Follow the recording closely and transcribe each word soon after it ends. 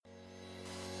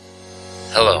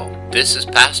Hello, this is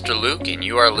Pastor Luke, and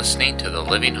you are listening to the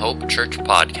Living Hope Church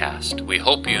podcast. We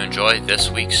hope you enjoy this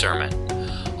week's sermon.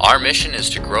 Our mission is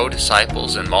to grow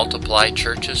disciples and multiply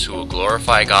churches who will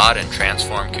glorify God and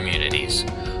transform communities.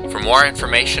 For more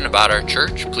information about our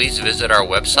church, please visit our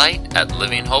website at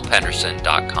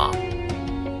livinghopehenderson.com.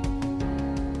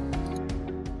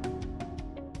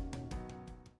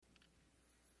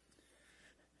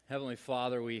 Heavenly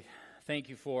Father, we thank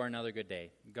you for another good day.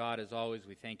 God, as always,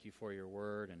 we thank you for your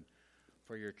word and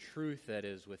for your truth that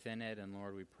is within it. And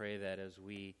Lord, we pray that as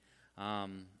we,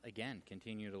 again,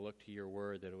 continue to look to your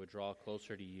word, that it would draw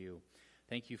closer to you.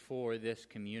 Thank you for this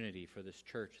community, for this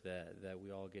church that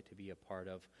we all get to be a part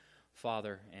of,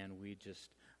 Father. And we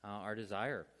just, our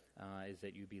desire is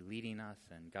that you be leading us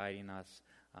and guiding us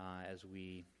as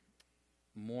we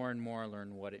more and more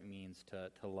learn what it means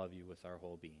to love you with our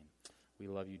whole being. We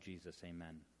love you, Jesus.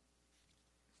 Amen.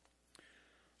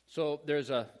 So there's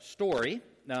a story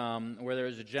where there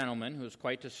was a gentleman who was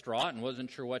quite distraught and wasn't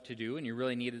sure what to do, and he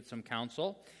really needed some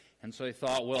counsel. And so he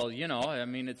thought, well,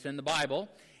 it's in the Bible.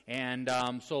 And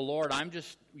so, Lord, I'm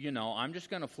just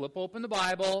going to flip open the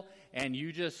Bible, and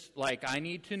you just, I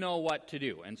need to know what to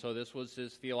do. And so this was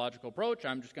his theological approach.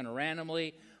 I'm just going to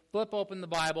randomly flip open the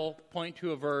Bible, point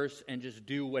to a verse, and just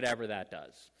do whatever that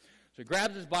does. So he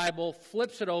grabs his Bible,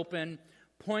 flips it open,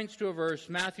 points to a verse,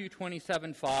 Matthew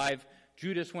 27:5,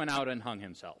 Judas went out and hung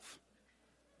himself.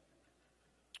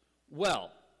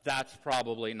 Well, that's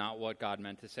probably not what God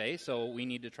meant to say, so we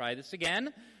need to try this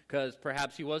again, because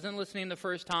perhaps he wasn't listening the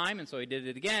first time, and so he did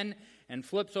it again, and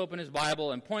flips open his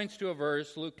Bible and points to a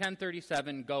verse, Luke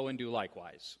 10:37, go and do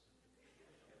likewise.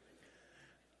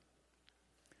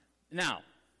 Now,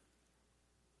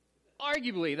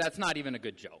 arguably, that's not even a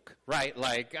good joke, right?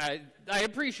 I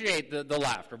appreciate the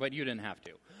laughter, but you didn't have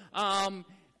to.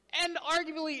 And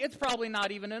arguably, it's probably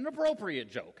not even an appropriate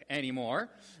joke anymore.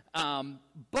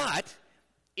 But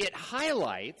it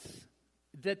highlights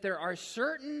that there are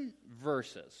certain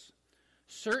verses,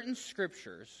 certain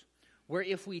scriptures, where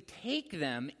if we take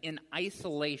them in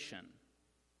isolation,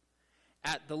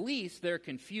 at the least, they're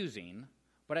confusing,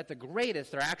 but at the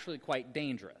greatest, they're actually quite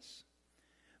dangerous.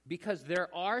 Because there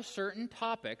are certain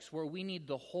topics where we need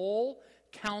the whole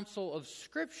counsel of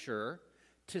Scripture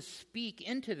to speak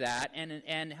into that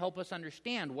and help us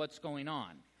understand what's going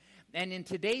on. And in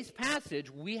today's passage,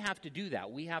 we have to do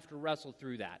that. We have to wrestle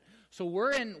through that. So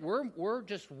we're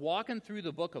just walking through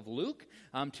the book of Luke.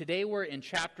 Today we're in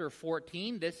chapter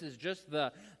 14. This is just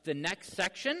the next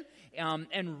section.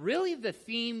 And really the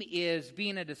theme is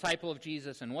being a disciple of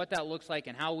Jesus and what that looks like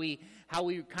and how we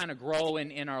kind of grow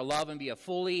in our love and be a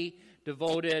fully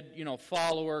devoted,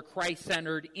 follower,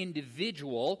 Christ-centered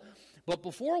individual. But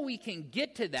before we can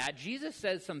get to that, Jesus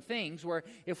says some things where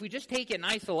if we just take it in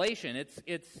isolation,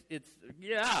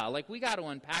 we got to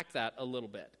unpack that a little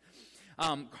bit.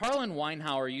 Carlin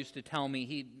Weinhauer used to tell me,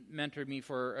 he mentored me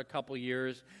for a couple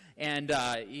years, and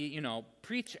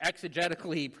preach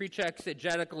exegetically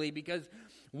because,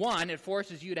 one, it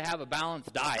forces you to have a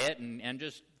balanced diet and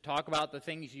just talk about the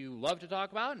things you love to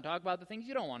talk about and talk about the things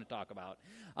you don't want to talk about.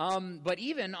 But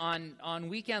even on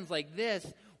weekends like this,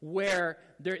 where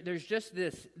there's just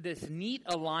this neat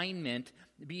alignment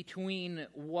between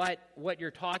what you're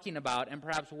talking about and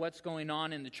perhaps what's going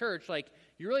on in the church,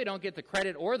 you really don't get the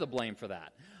credit or the blame for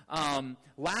that.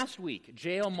 Last week,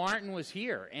 J.L. Martin was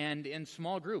here, and in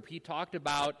small group, he talked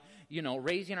about,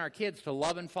 raising our kids to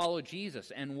love and follow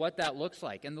Jesus and what that looks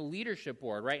like. And the leadership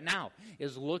board right now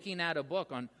is looking at a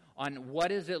book on what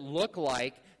does it look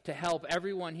like to help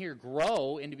everyone here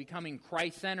grow into becoming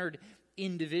Christ-centered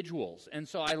individuals. And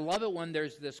so I love it when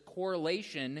there's this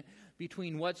correlation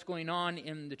between what's going on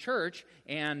in the church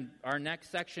and our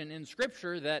next section in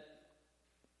Scripture that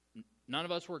none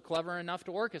of us were clever enough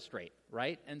to orchestrate,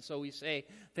 right? And so we say,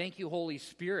 thank you, Holy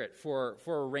Spirit, for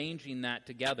arranging that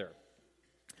together.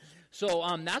 So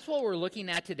that's what we're looking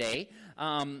at today.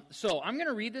 So I'm going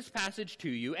to read this passage to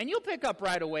you, and you'll pick up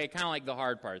right away kind of like the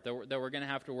hard part that we're going to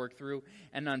have to work through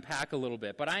and unpack a little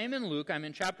bit. But I am in Luke. I'm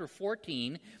in chapter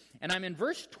 14, and I'm in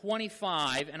verse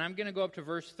 25, and I'm going to go up to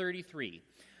verse 33.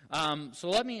 So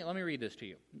let me read this to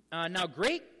you. Now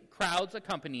great crowds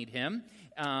accompanied him,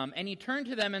 and he turned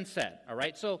to them and said, all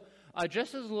right, so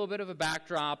just as a little bit of a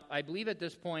backdrop, I believe at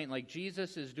this point,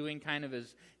 Jesus is doing kind of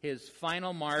his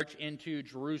final march into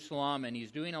Jerusalem, and he's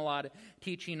doing a lot of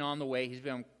teaching on the way. He's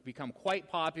become quite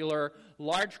popular.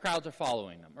 Large crowds are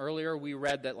following him. Earlier we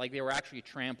read that they were actually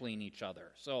trampling each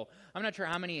other. So I'm not sure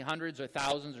how many hundreds or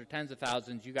thousands or tens of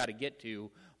thousands you got to get to,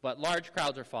 but large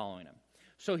crowds are following him.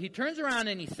 So he turns around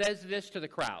and he says this to the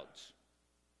crowds.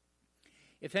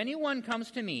 If anyone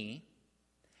comes to me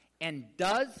and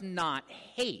does not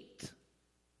hate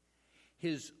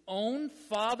his own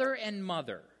father and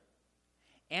mother,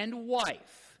 and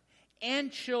wife,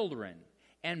 and children,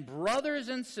 and brothers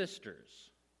and sisters,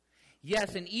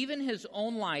 yes, and even his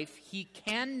own life, he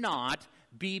cannot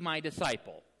be my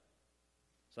disciple.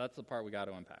 So that's the part we got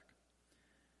to unpack.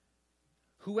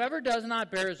 Whoever does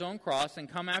not bear his own cross and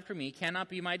come after me cannot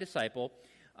be my disciple.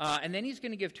 And then he's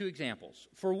going to give two examples.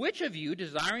 For which of you,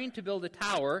 desiring to build a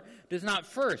tower, does not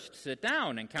first sit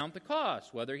down and count the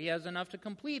cost, whether he has enough to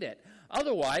complete it?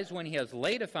 Otherwise, when he has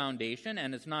laid a foundation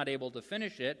and is not able to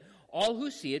finish it, all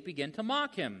who see it begin to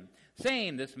mock him,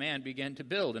 saying, this man began to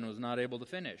build and was not able to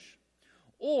finish.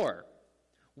 Or,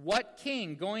 what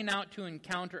king going out to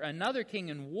encounter another king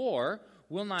in war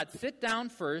will not sit down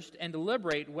first and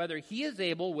deliberate whether he is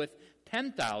able with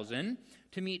 10,000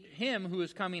 to meet him who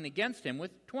is coming against him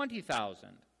with 20,000?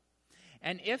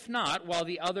 And if not, while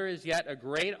the other is yet a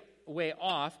great way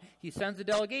off, he sends a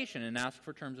delegation and asks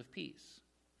for terms of peace.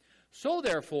 So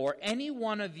therefore, any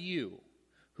one of you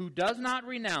who does not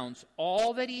renounce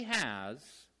all that he has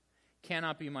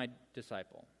cannot be my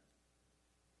disciple.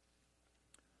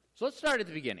 So let's start at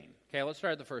the beginning. Okay, let's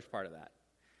start at the first part of that.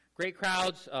 Great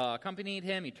crowds accompanied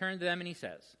him. He turned to them and he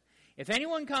says, if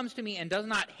anyone comes to me and does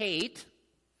not hate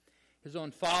his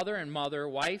own father and mother,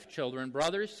 wife, children,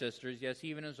 brothers, sisters, yes,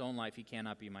 even his own life, he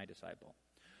cannot be my disciple.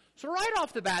 So right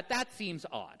off the bat, that seems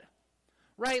odd.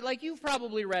 Right? Like you've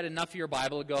probably read enough of your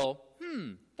Bible to go,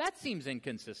 that seems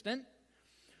inconsistent.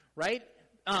 Right?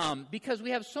 Because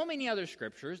we have so many other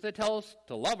scriptures that tell us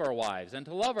to love our wives and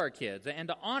to love our kids and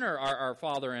to honor our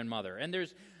father and mother. And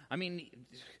there's,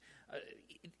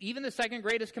 even the second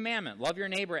greatest commandment, love your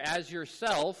neighbor as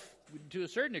yourself, to a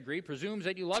certain degree, presumes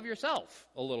that you love yourself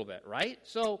a little bit, right?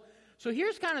 So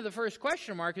here's kind of the first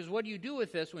question mark is what do you do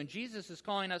with this when Jesus is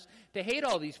calling us to hate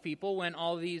all these people when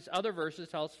all these other verses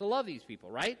tell us to love these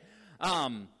people, right?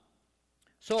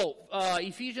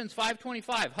 Ephesians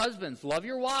 5:25, husbands, love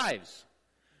your wives,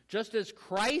 just as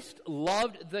Christ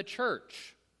loved the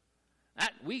church.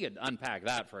 We could unpack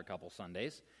that for a couple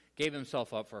Sundays. Gave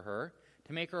himself up for her,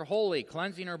 to make her holy,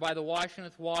 cleansing her by the washing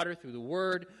with water through the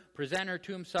word, present her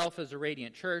to himself as a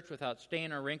radiant church, without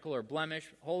stain or wrinkle or blemish,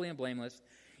 holy and blameless.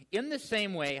 In the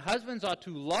same way, husbands ought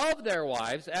to love their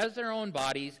wives as their own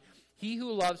bodies. He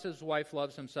who loves his wife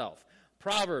loves himself.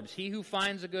 Proverbs, he who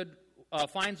finds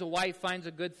a wife finds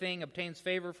a good thing, obtains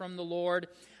favor from the Lord.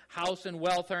 House and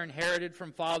wealth are inherited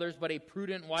from fathers, but a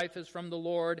prudent wife is from the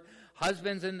Lord.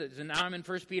 Husbands, now I'm in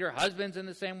 1 Peter, husbands in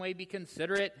the same way be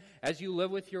considerate as you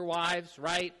live with your wives,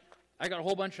 right? I got a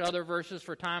whole bunch of other verses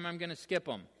for time, I'm going to skip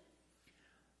them.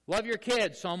 Love your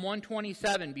kids, Psalm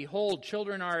 127, behold,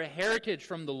 children are a heritage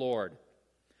from the Lord.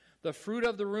 The fruit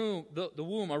of the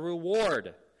womb, a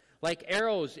reward. Like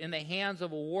arrows in the hands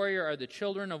of a warrior are the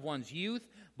children of one's youth.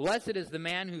 Blessed is the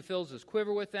man who fills his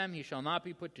quiver with them, he shall not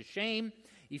be put to shame.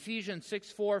 Ephesians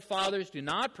 6:4, fathers, do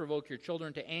not provoke your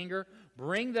children to anger.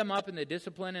 Bring them up in the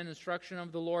discipline and instruction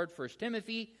of the Lord. 1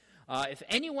 Timothy, if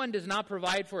anyone does not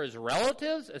provide for his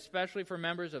relatives, especially for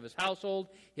members of his household,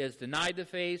 he has denied the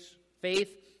faith,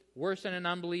 worse than an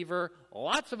unbeliever.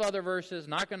 Lots of other verses,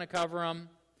 not going to cover them.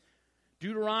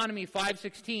 Deuteronomy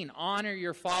 5:16, honor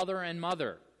your father and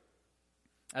mother,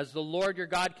 as the Lord your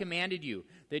God commanded you,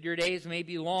 that your days may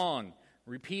be long.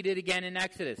 Repeated again in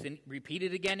Exodus, and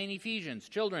repeated again in Ephesians.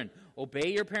 Children,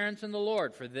 obey your parents in the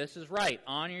Lord, for this is right.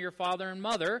 Honor your father and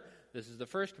mother. This is the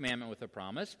first commandment with a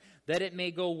promise, that it may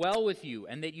go well with you,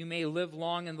 and that you may live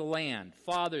long in the land.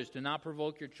 Fathers, do not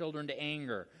provoke your children to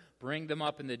anger. Bring them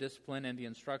up in the discipline and the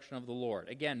instruction of the Lord.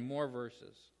 Again, more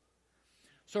verses.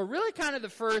 So really kind of the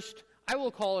first, I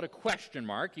will call it a question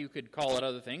mark. You could call it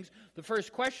other things. The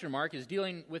first question mark is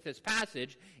dealing with this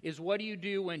passage is what do you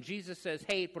do when Jesus says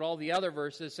hate, but all the other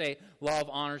verses say love,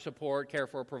 honor, support, care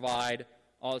for, provide,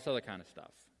 all this other kind of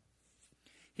stuff.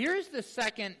 Here's the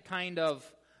second kind of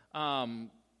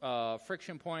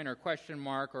friction point or question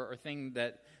mark or thing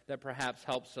that perhaps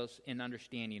helps us in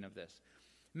understanding of this.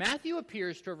 Matthew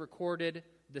appears to have recorded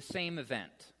the same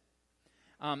event.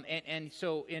 And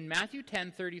so in Matthew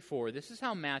 10:34, this is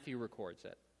how Matthew records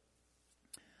it.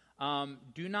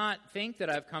 Do not think that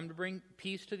I have come to bring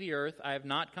peace to the earth. I have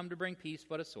not come to bring peace,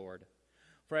 but a sword.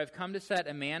 For I have come to set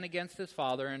a man against his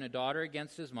father, and a daughter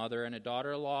against his mother, and a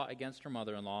daughter-in-law against her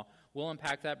mother-in-law. We'll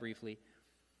unpack that briefly.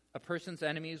 A person's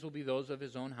enemies will be those of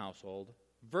his own household.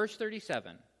 Verse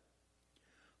 37.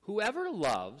 Whoever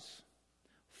loves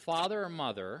father or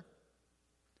mother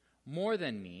more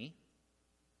than me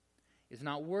is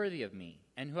not worthy of me.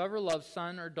 And whoever loves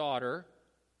son or daughter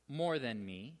more than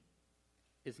me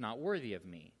is not worthy of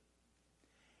me.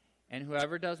 And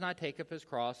whoever does not take up his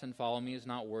cross and follow me is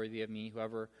not worthy of me.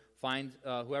 Whoever finds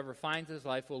his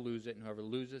life will lose it, and whoever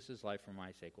loses his life for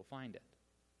my sake will find it.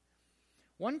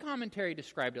 One commentary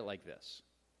described it like this.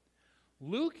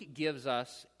 Luke gives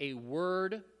us a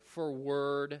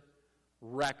word-for-word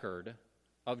record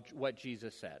of what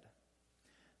Jesus said.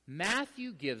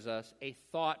 Matthew gives us a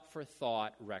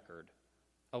thought-for-thought record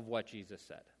of what Jesus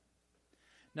said.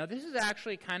 Now, this is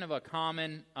actually kind of a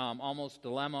common almost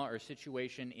dilemma or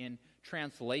situation in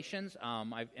translations,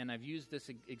 I've used this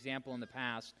example in the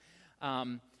past.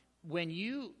 When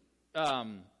you,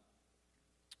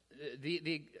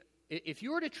 if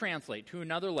you were to translate to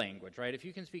another language, right, if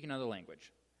you can speak another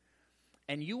language,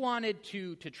 and you wanted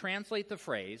to translate the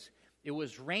phrase, it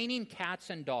was raining cats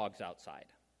and dogs outside.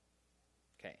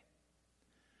 Okay.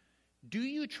 Do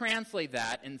you translate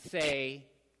that and say,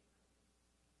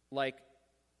 like,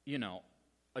 you know,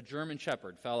 a German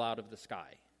shepherd fell out of the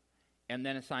sky, and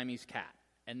then a Siamese cat,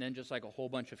 and then just like a whole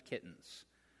bunch of kittens,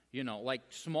 you know, like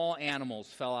small animals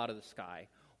fell out of the sky?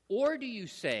 Or do you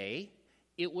say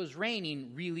it was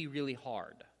raining really, really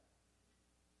hard?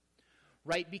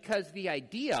 Right? Because the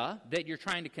idea that you're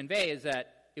trying to convey is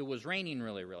that it was raining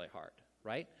really, really hard,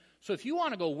 right? So if you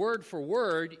want to go word for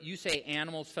word, you say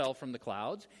animals fell from the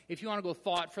clouds. If you want to go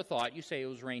thought for thought, you say it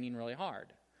was raining really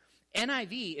hard.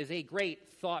 NIV is a great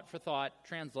thought-for-thought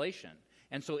translation,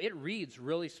 and so it reads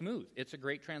really smooth. It's a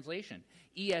great translation.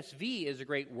 ESV is a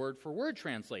great word-for-word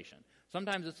translation.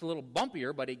 Sometimes it's a little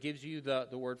bumpier, but it gives you the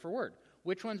word-for-word.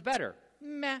 Which one's better?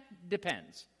 Meh,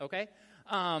 depends, okay?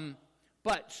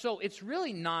 But so it's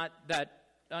really not that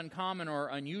uncommon or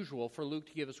unusual for Luke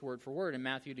to give us word-for-word and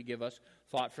Matthew to give us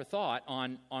thought-for-thought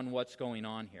on what's going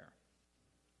on here.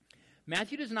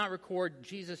 Matthew does not record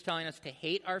Jesus telling us to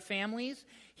hate our families.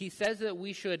 He says that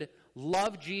we should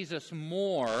love Jesus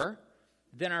more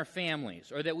than our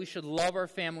families, or that we should love our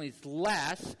families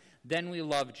less than we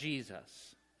love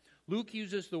Jesus. Luke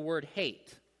uses the word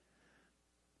hate.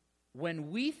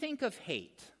 When we think of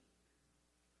hate,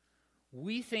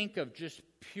 we think of just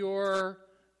pure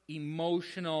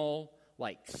emotional,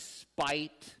 like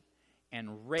spite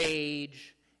and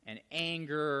rage and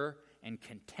anger and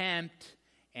contempt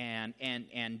and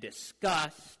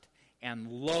disgust and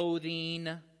loathing.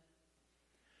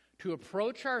 To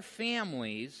approach our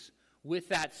families with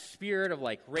that spirit of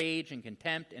like rage and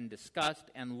contempt and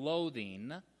disgust and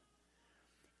loathing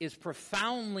is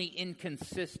profoundly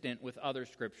inconsistent with other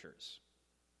scriptures,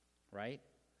 right?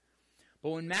 But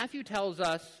when Matthew tells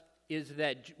us is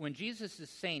that when Jesus is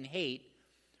saying hate,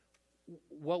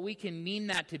 what we can mean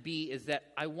that to be is that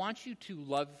I want you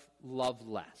to love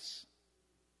less.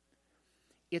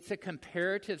 It's a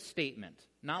comparative statement,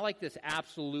 not like this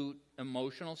absolute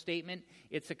emotional statement.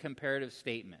 It's a comparative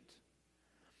statement.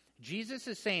 Jesus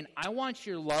is saying, I want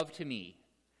your love to me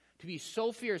to be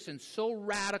so fierce and so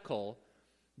radical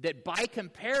that by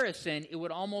comparison, it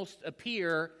would almost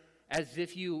appear as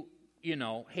if you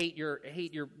hate your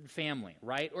family,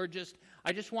 right? Or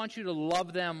I just want you to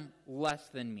love them less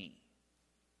than me.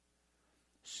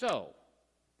 So,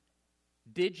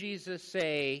 did Jesus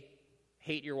say,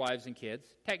 hate your wives and kids?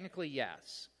 Technically,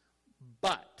 yes.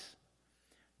 But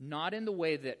not in the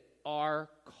way that our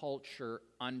culture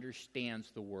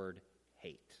understands the word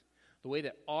hate. The way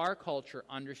that our culture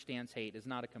understands hate is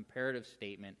not a comparative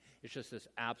statement. It's just this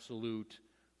absolute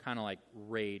kind of like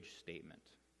rage statement.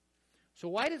 So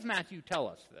why does Matthew tell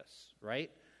us this, right?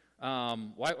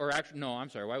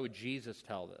 Why would Jesus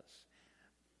tell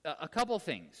this? A couple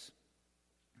things.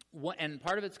 And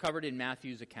part of it's covered in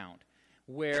Matthew's account,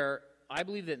 where I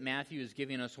believe that Matthew is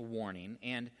giving us a warning,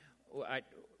 and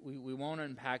we won't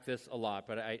unpack this a lot,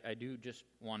 but I do just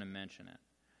want to mention it.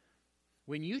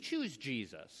 When you choose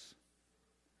Jesus,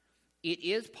 it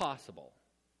is possible,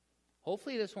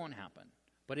 hopefully this won't happen,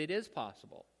 but it is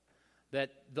possible that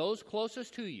those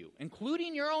closest to you,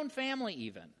 including your own family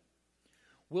even,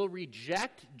 will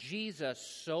reject Jesus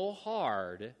so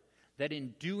hard that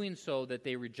in doing so that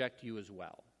they reject you as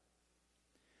well.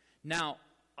 Now,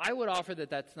 I would offer that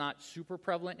that's not super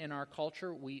prevalent in our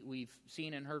culture. We've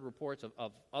seen and heard reports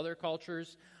of other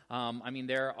cultures.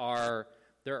 There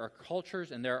are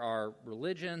cultures and there are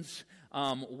religions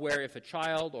where if a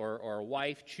child or a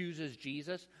wife chooses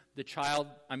Jesus,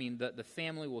 the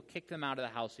family will kick them out of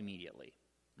the house immediately,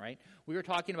 right? We were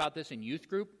talking about this in youth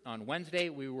group on Wednesday.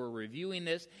 We were reviewing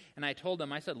this, and I told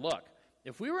them, I said, look,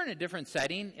 if we were in a different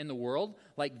setting in the world,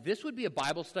 like this would be a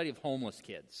Bible study of homeless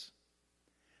kids.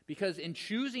 Because in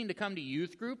choosing to come to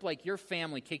youth group, like your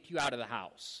family kicked you out of the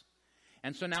house.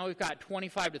 And so now we've got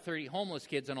 25 to 30 homeless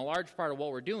kids, and a large part of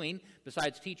what we're doing,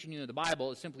 besides teaching you the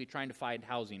Bible, is simply trying to find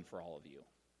housing for all of you.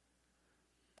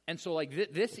 And so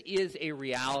this is a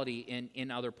reality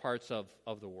in other parts of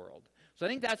the world. So I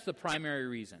think that's the primary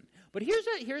reason. But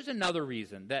here's another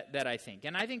reason that I think,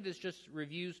 and I think this just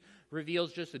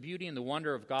reveals just the beauty and the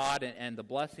wonder of God and the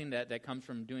blessing that comes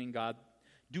from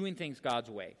doing things God's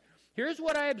way. Here's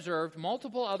what I observed.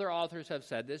 Multiple other authors have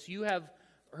said this. You have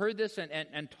heard this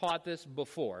and taught this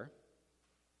before.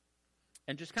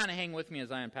 And just kind of hang with me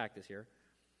as I unpack this here.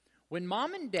 When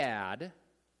mom and dad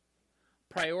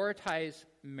prioritize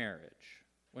marriage,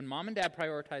 when mom and dad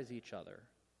prioritize each other,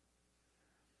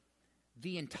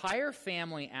 the entire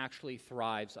family actually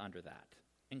thrives under that,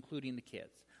 including the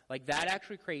kids. Like, that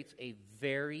actually creates a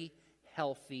very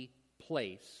healthy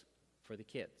place for the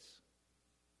kids.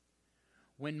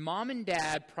 When mom and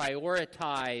dad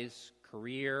prioritize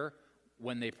career,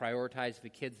 when they prioritize the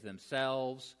kids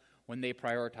themselves, when they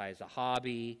prioritize a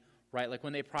hobby, right? Like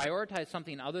when they prioritize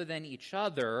something other than each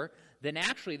other, then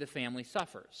actually the family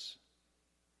suffers.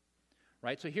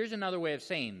 Right? So here's another way of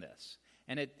saying this.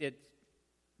 And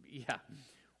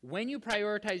when you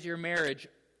prioritize your marriage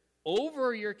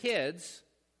over your kids,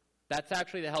 that's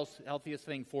actually the healthiest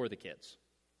thing for the kids.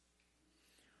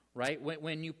 Right?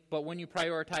 When you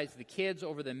prioritize the kids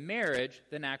over the marriage,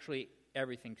 then actually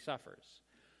everything suffers.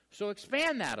 So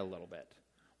expand that a little bit.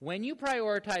 When you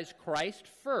prioritize Christ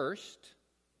first,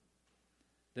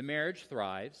 the marriage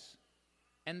thrives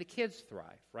and the kids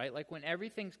thrive, right? Like when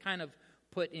everything's kind of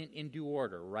put in due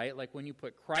order, right? Like when you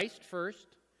put Christ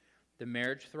first, the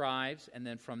marriage thrives, and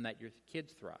then from that your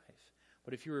kids thrive.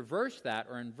 But if you reverse that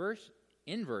or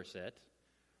inverse it,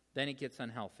 then it gets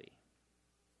unhealthy.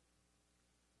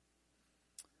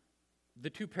 The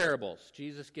two parables.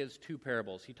 Jesus gives two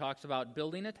parables. He talks about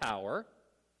building a tower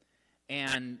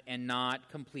and not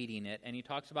completing it. And he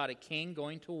talks about a king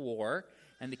going to war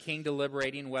and the king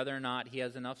deliberating whether or not he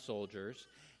has enough soldiers.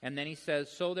 And then he says,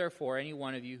 so therefore, any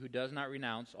one of you who does not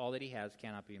renounce all that he has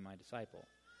cannot be my disciple.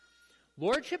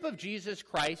 Lordship of Jesus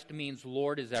Christ means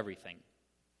Lord is everything.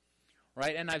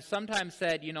 Right? And I've sometimes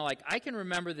said, I can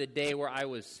remember the day where I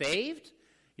was saved,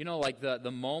 like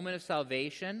the moment of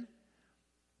salvation.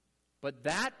 But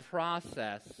that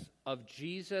process of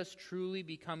Jesus truly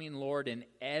becoming Lord in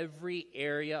every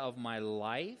area of my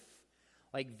life,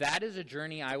 like that is a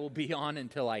journey I will be on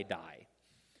until I die.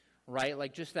 Right?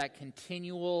 Like just that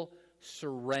continual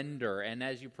surrender. And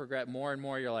as you progress more and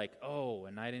more, you're like, oh,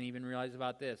 and I didn't even realize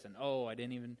about this. And oh, I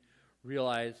didn't even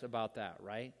realize about that,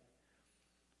 right?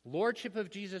 Lordship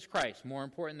of Jesus Christ, more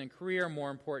important than career,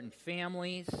 more important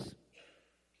families.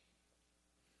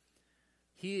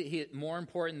 He more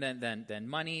important than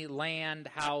money, land,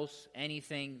 house,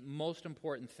 anything, most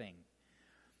important thing.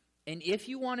 And if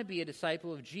you want to be a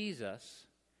disciple of Jesus,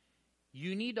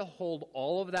 you need to hold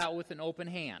all of that with an open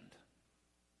hand.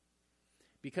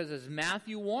 Because as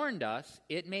Matthew warned us,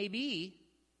 it may be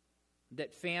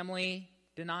that family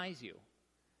denies you.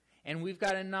 And we've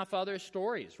got enough other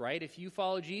stories, right? If you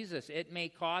follow Jesus, it may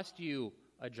cost you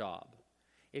a job.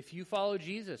 If you follow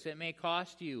Jesus, it may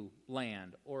cost you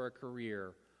land or a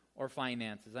career or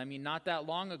finances. I mean, not that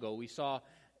long ago, we saw,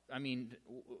 in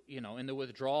the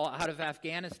withdrawal out of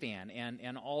Afghanistan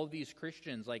and all of these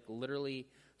Christians, like literally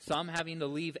some having to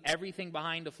leave everything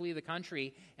behind to flee the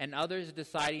country, and others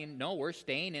deciding, no, we're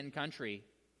staying in country,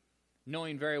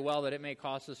 knowing very well that it may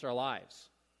cost us our lives.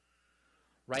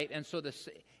 Right? And so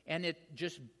it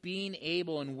just being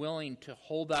able and willing to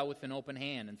hold that with an open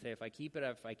hand and say, if I keep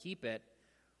it,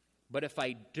 but if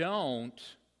I don't,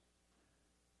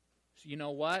 you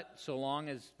know what? So long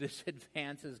as this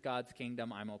advances God's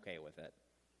kingdom, I'm okay with it.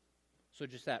 So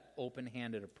just that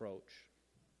open-handed approach.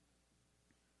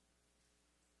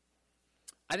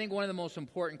 I think one of the most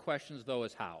important questions, though,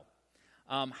 is how.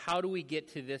 How do we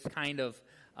get to this kind of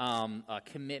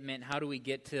commitment? How do we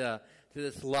get to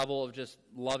this level of just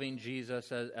loving Jesus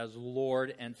as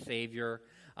Lord and Savior?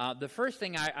 The first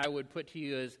thing I would put to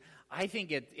you is I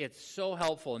think it's so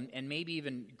helpful and maybe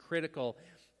even critical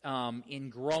in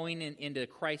growing into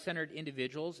Christ-centered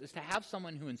individuals is to have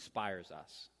someone who inspires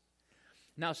us.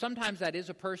 Now, sometimes that is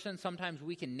a person. Sometimes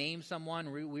we can name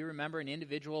someone. We remember an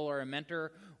individual or a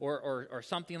mentor or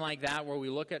something like that where we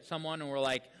look at someone and we're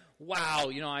like, wow,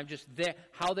 I'm just there.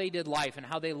 How they did life and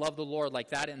how they love the Lord,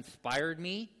 like that inspired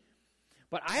me.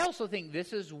 But I also think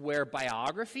this is where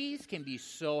biographies can be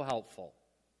so helpful,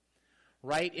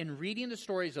 right? In reading the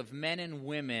stories of men and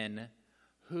women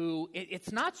who,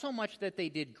 it's not so much that they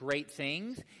did great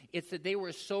things, it's that they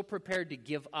were so prepared to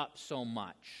give up so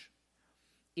much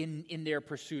in their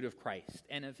pursuit of Christ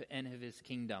and of His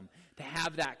kingdom, to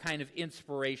have that kind of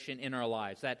inspiration in our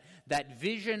lives, that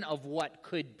vision of what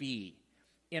could be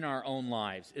in our own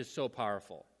lives is so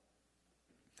powerful.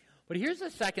 But here's the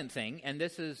second thing, and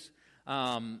this is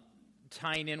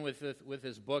tying in with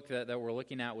this book that we're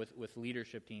looking at with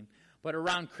leadership team, but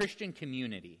around Christian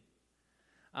community.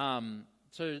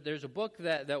 So there's a book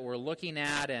that we're looking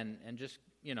at and just,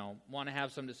 want to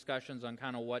have some discussions on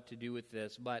kind of what to do with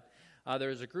this. But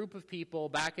there's a group of people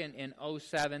back in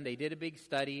 2007, they did a big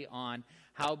study on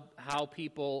how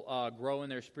people grow in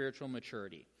their spiritual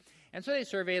maturity. And so they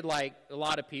surveyed like a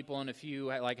lot of people in a few,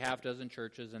 like half dozen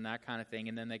churches and that kind of thing,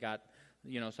 and then they got,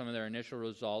 some of their initial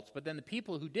results. But then the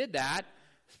people who did that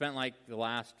spent like the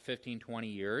last 15, 20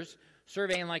 years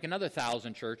surveying like another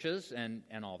 1,000 churches and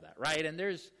all of that, right? And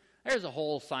there's a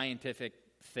whole scientific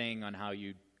thing on how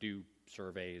you do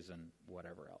surveys and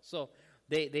whatever else. So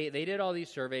they did all these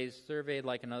surveys, surveyed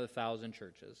like another 1,000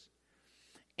 churches.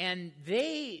 And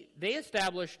they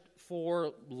established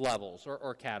 4 levels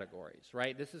or categories,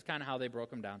 right? This is kind of how they broke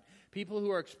them down. People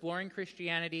who are exploring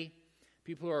Christianity,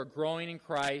 people who are growing in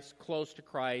Christ, close to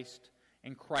Christ,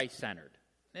 and Christ-centered.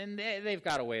 And they've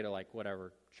got a way to like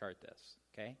whatever chart this,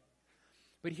 okay?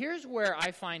 But here's where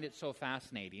I find it so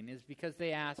fascinating is because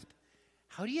they asked,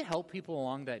 how do you help people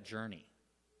along that journey?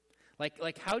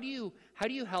 Like how do you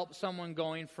help someone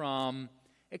going from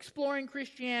exploring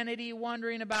Christianity,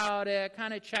 wondering about it,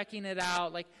 kind of checking it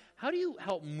out? Like, how do you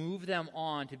help move them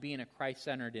on to being a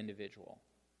Christ-centered individual?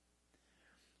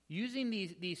 Using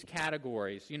these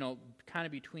categories, kind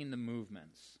of between the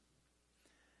movements.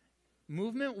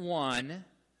 Movement 1,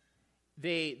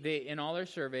 they in all their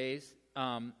surveys,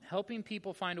 helping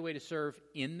people find a way to serve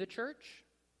in the church.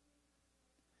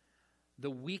 The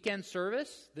weekend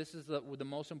service, this is the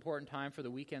most important time for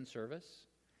the weekend service.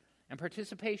 And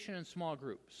participation in small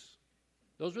groups.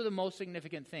 Those were the most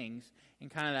significant things in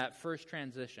kind of that first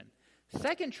transition.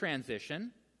 Second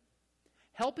transition,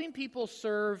 helping people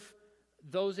serve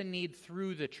those in need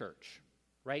through the church,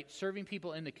 right? Serving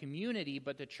people in the community,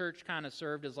 but the church kind of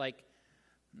served as like,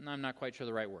 I'm not quite sure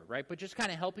the right word, right? But just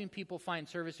kind of helping people find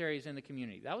service areas in the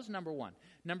community. That was number 1.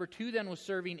 Number 2 then was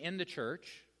serving in the church.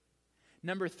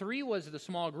 Number 3 was the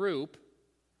small group.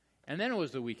 And then it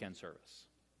was the weekend service.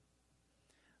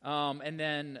 And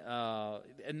then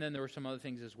there were some other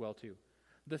things as well too.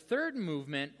 The third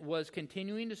movement was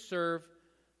continuing to serve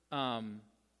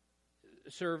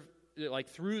like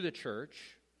through the church,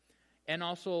 and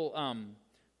also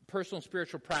personal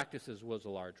spiritual practices was a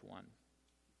large one.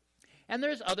 And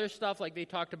there's other stuff like they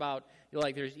talked about,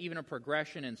 like there's even a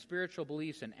progression in spiritual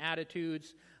beliefs and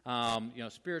attitudes,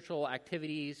 spiritual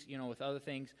activities, with other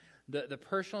things. The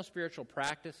personal spiritual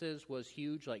practices was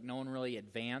huge, like no one really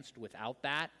advanced without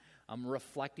that.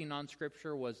 Reflecting on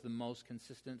Scripture was the most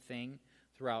consistent thing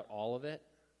throughout all of it.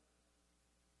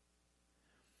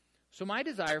 So my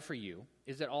desire for you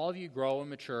is that all of you grow and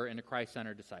mature into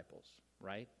Christ-centered disciples,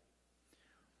 right?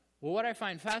 Well, what I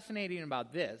find fascinating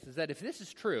about this is that if this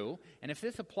is true, and if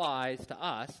this applies to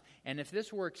us, and if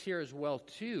this works here as well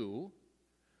too,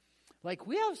 like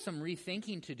we have some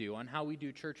rethinking to do on how we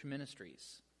do church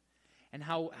ministries and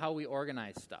how we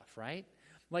organize stuff, right?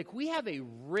 Like we have a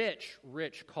rich,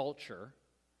 rich culture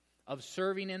of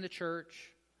serving in the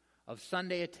church, of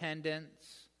Sunday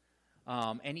attendance,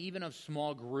 and even of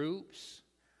small groups.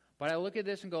 But I look at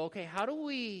this and go, okay, how do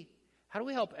we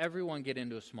help everyone get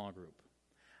into a small group?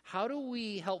 How do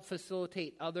we help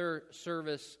facilitate other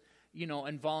service,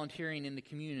 and volunteering in the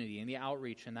community and the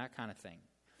outreach and that kind of thing?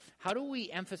 How do we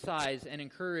emphasize and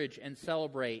encourage and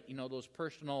celebrate, those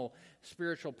personal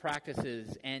spiritual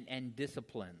practices and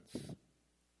disciplines?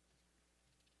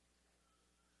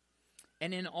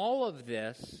 And in all of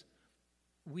this,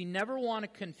 we never want to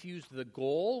confuse the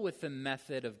goal with the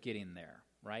method of getting there,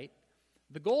 right?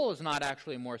 The goal is not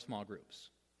actually more small groups.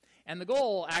 And the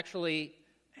goal actually,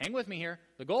 hang with me here,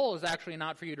 the goal is actually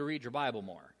not for you to read your Bible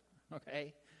more,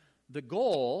 okay? The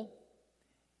goal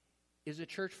is a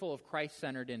church full of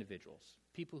Christ-centered individuals,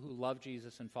 people who love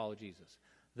Jesus and follow Jesus.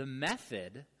 The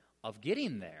method of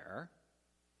getting there,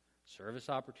 service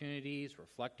opportunities,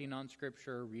 reflecting on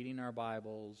Scripture, reading our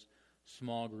Bibles,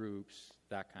 small groups,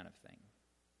 that kind of thing.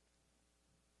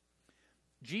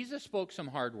 Jesus spoke some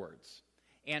hard words.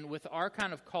 And with our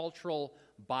kind of cultural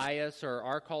bias or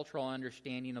our cultural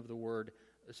understanding of the word,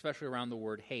 especially around the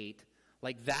word hate,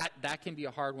 like that can be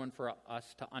a hard one for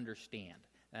us to understand.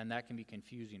 And that can be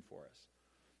confusing for us.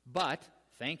 But,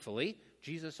 thankfully,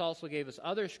 Jesus also gave us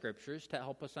other scriptures to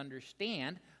help us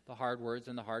understand the hard words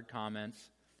and the hard comments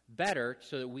better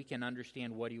so that we can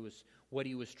understand what he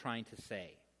was trying to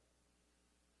say.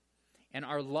 And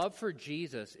our love for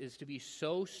Jesus is to be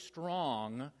so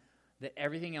strong that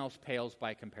everything else pales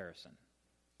by comparison.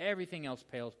 Everything else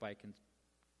pales by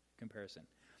comparison.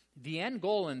 The end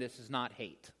goal in this is not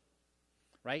hate.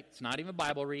 right? It's not even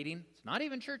Bible reading. It's not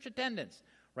even church attendance,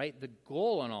 right? The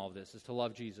goal in all of this is to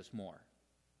love Jesus more,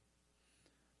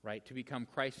 right? To become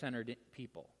Christ-centered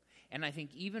people. And I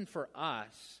think even for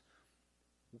us,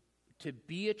 to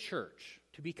be a church,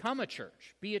 to become a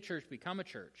church, be a church, become a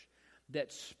church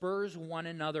that spurs one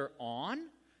another on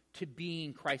to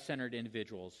being Christ-centered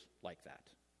individuals like that.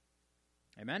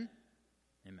 Amen?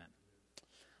 Amen.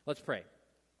 Let's pray.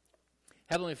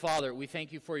 Heavenly Father, we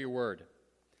thank you for your word.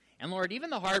 And Lord, even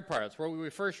the hard parts where we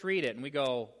first read it and we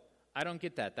go, I don't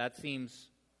get that. That seems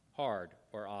hard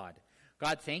or odd.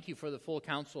 God, thank you for the full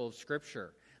counsel of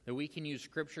Scripture, that we can use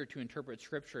Scripture to interpret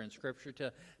Scripture and Scripture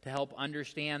to help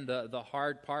understand the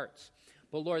hard parts.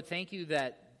 But Lord, thank you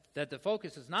that the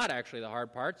focus is not actually the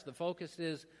hard parts. The focus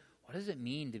is, what does it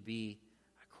mean to be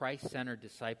a Christ-centered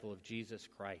disciple of Jesus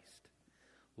Christ?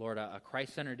 Lord, a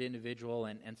Christ-centered individual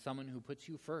and someone who puts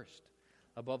you first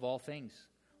above all things.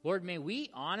 Lord, may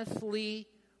we honestly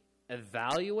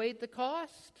evaluate the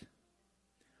cost,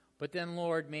 but then,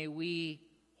 Lord, may we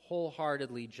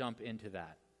wholeheartedly jump into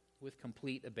that with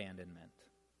complete abandonment.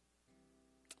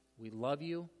 We love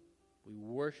you. We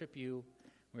worship you.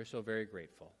 We're so very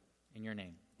grateful. In your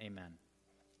name, amen.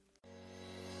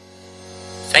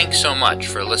 Thanks so much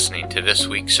for listening to this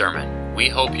week's sermon. We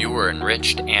hope you were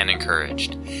enriched and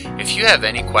encouraged. If you have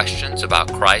any questions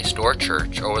about Christ or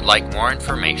church or would like more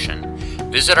information,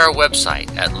 visit our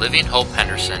website at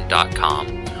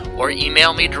livinghopehenderson.com or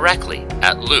email me directly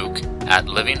at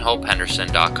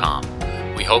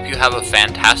luke@livinghopehenderson.com. We hope you have a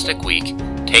fantastic week.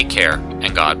 Take care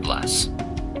and God bless.